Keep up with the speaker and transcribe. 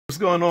What's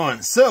going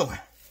on? So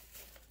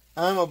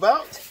I'm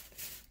about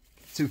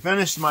to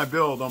finish my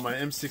build on my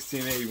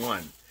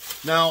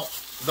M16A1. Now,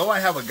 though I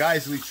have a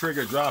Geisley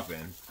trigger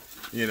drop-in,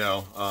 you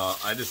know,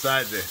 I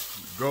decided to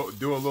go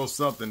do a little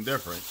something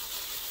different.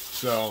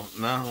 So,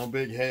 no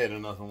big head or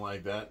nothing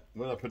like that.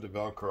 Where did I put the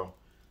Velcro?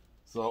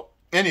 So,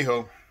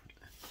 anywho,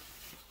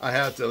 I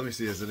have to, let me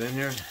see, is it in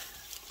here?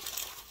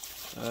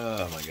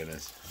 Oh my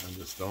goodness, I'm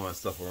just throwing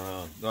stuff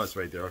around. No, it's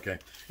right there, okay.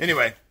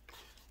 Anyway,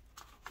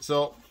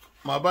 so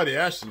my buddy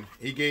Ashton,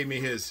 he gave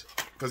me his,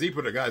 because he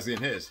put a Geisley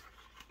in his.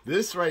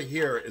 This right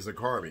here is a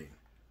carbine.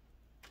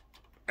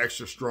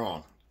 Extra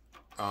strong.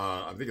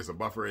 I think it's a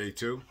buffer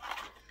A2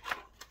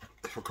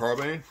 for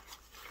carbine.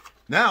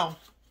 Now,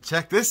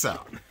 check this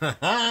out.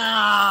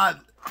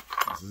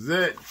 This is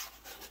it.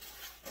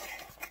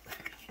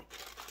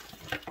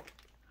 I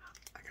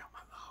got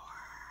my lower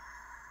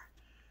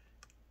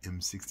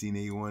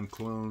M16A1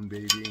 clone,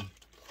 baby.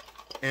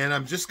 And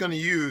I'm just going to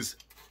use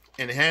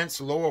enhanced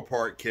lower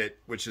part kit,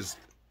 which is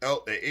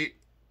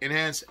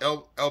enhanced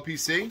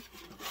LPC.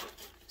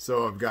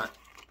 So I've got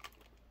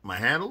my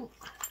handle,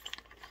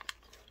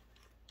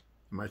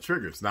 my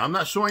triggers. Now I'm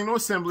not showing no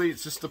assembly,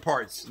 it's just the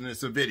parts, and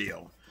it's a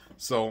video.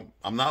 So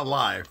I'm not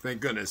live,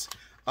 thank goodness.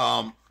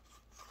 I'm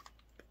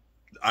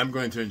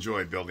going to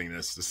enjoy building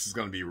this. This is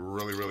going to be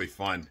really, really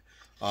fun.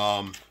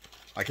 I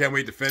can't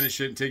wait to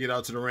finish it and take it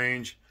out to the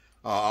range.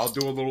 I'll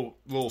do a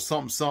little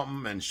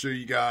something and show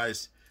you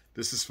guys.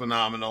 This is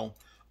phenomenal.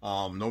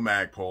 No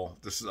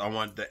Magpul. This is, I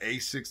want the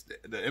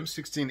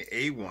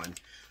M16A1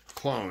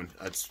 clone.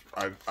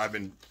 I've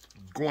been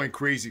going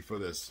crazy for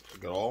this. I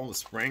got all the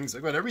springs. I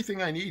got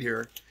everything I need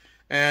here,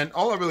 and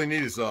all I really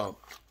need is a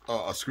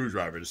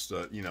screwdriver, just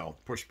to, you know,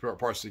 push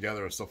parts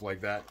together and stuff like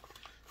that.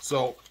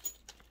 So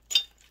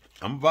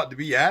I'm about to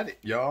be at it,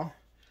 y'all.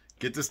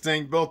 Get this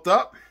thing built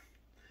up,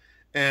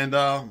 and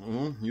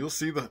you'll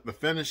see the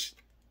finished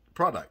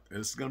product.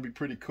 It's gonna be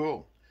pretty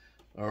cool.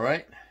 All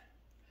right.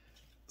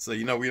 So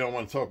you know we don't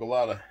want to talk a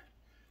lot of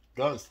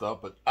gun stuff,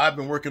 but I've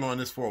been working on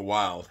this for a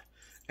while,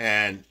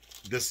 and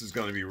this is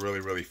going to be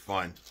really, really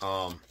fun.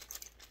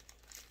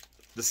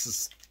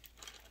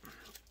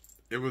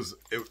 It was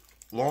a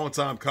long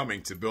time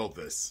coming to build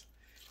this,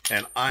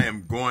 and I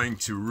am going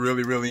to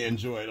really, really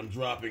enjoy it. I'm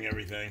dropping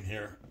everything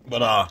here,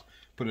 but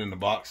put it in the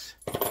box.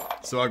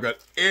 So I've got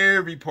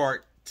every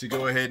part to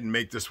go ahead and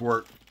make this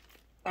work.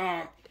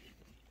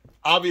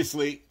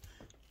 Obviously,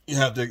 you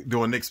have to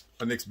do a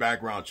NICS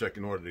background check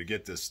in order to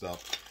get this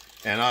stuff,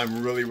 and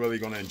I'm really, really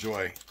going to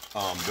enjoy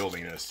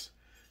building this.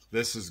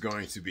 This is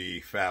going to be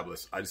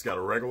fabulous. I just got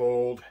a regular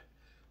old,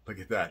 look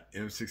at that,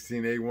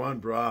 M16A1,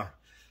 brah.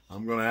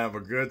 I'm going to have a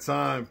good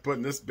time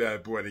putting this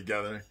bad boy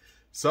together.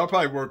 So I'll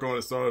probably work on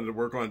it, started to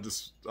work on it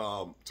this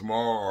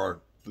tomorrow or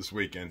this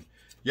weekend.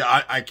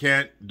 Yeah, I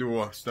can't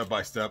do a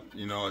step-by-step,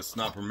 you know, it's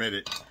not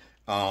permitted.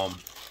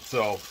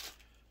 So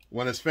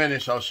when it's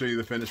finished, I'll show you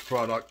the finished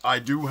product. I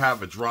do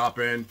have a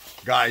drop-in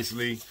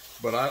Geisley,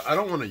 but I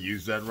don't want to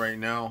use that right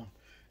now.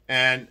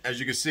 And as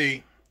you can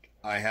see,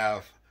 I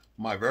have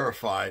my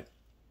verified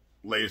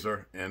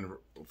laser and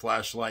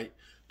flashlight.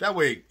 That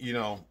way, you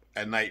know,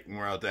 at night when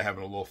we're out there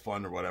having a little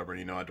fun or whatever,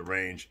 you know, at the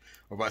range,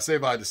 or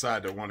if I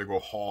decide to want to go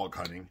hog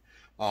hunting,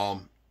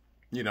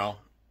 you know,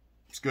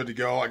 it's good to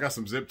go. I got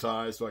some zip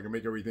ties so I can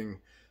make everything,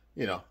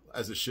 you know,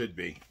 as it should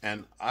be.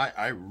 And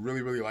I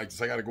really, really like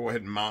this. I got to go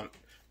ahead and mount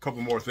a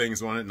couple more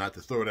things on it, not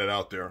to throw that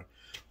out there.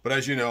 But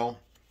as you know,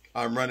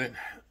 I'm running.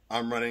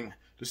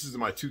 This is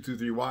my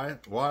 223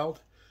 Wild.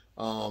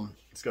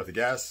 It's got the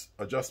gas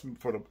adjustment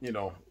for the, you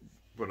know,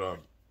 for the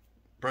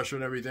pressure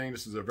and everything.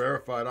 This is a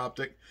verified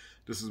optic.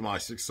 This is my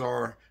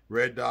 6R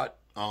red dot.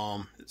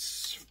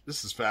 This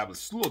is fabulous.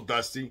 It's a little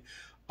dusty.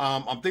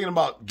 I'm thinking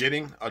about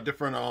getting a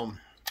different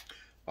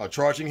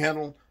charging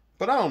handle,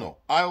 but I don't know.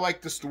 I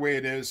like this the way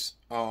it is.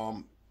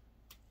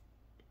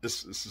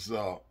 This is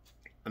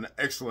an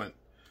excellent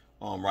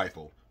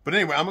rifle. But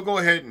anyway, I'm gonna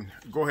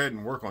go ahead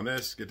and work on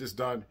this, get this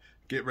done,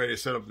 get ready to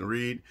set up the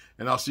read,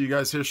 and I'll see you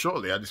guys here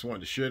shortly. I just wanted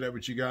to share that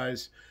with you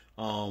guys.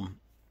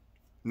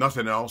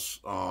 Nothing else.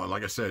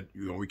 Like I said,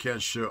 you know,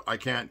 I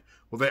can't.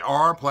 Well, there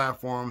are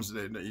platforms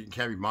that you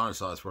can't be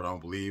monetized for it, I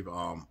don't believe.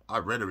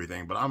 I've read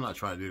everything, but I'm not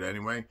trying to do that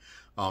anyway.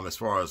 As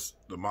far as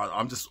the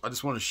I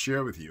just want to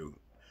share with you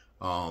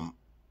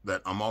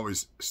that I'm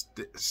always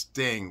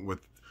staying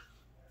with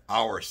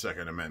our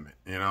Second Amendment.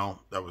 You know,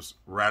 that was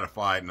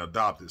ratified and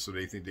adopted, so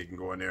they think they can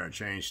go in there and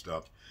change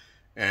stuff.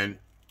 And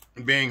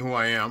being who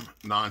I am,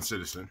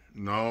 non-citizen,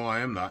 no,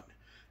 I am not.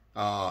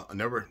 I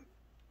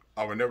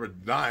would never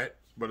deny it,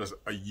 but as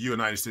a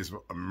United States of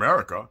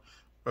America,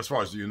 as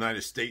far as the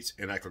United States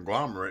and that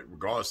conglomerate,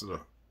 regardless of the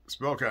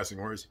spellcasting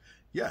words,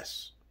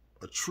 yes,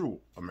 a true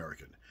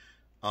American.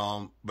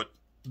 But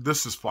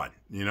this is fun.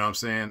 You know what I'm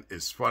saying?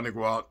 It's fun to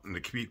go out and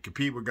to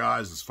compete with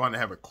guys. It's fun to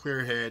have a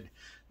clear head,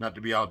 not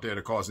to be out there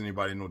to cause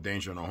anybody no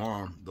danger or no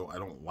harm. Though I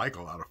don't like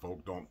a lot of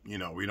folk.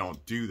 We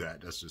don't do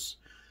that.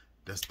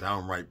 That's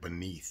downright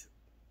beneath,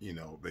 you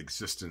know, the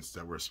existence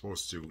that we're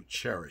supposed to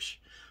cherish.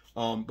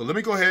 But let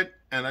me go ahead,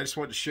 and I just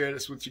want to share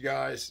this with you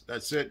guys.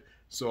 That's it.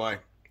 So I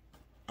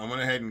I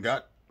went ahead and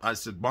I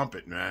said, bump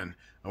it, man.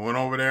 I went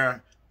over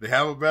there. They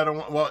have a better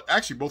one. Well,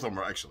 actually, both of them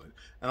are excellent.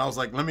 And I was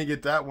like, let me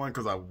get that one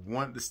because I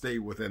wanted to stay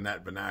within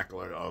that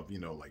vernacular of, you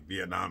know, like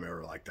Vietnam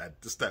era, like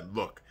that, just that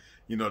look,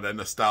 you know, that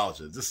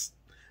nostalgia. Just,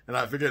 and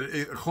I figured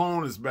a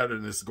clone is better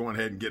than just going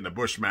ahead and getting a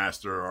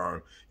Bushmaster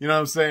or, you know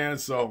what I'm saying?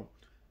 So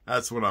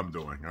that's what I'm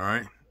doing, all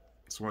right?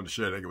 Just wanted to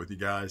share that with you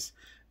guys.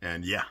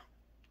 And yeah,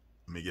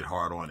 let me get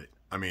hard on it.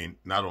 I mean,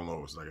 not on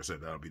those. Like I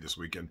said, that'll be this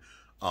weekend.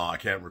 I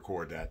can't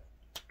record that.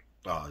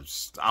 I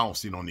don't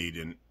see no need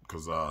in it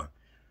because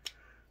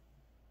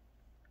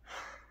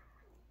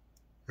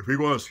if you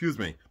want, excuse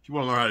me, if you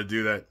want to learn how to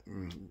do that,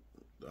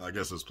 I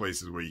guess there's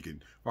places where you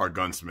can, or a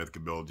gunsmith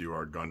could build you,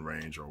 or a gun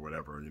range, or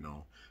whatever, you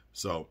know.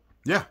 So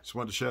yeah, just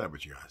wanted to share that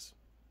with you guys.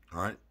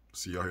 All right,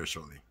 see y'all here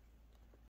shortly.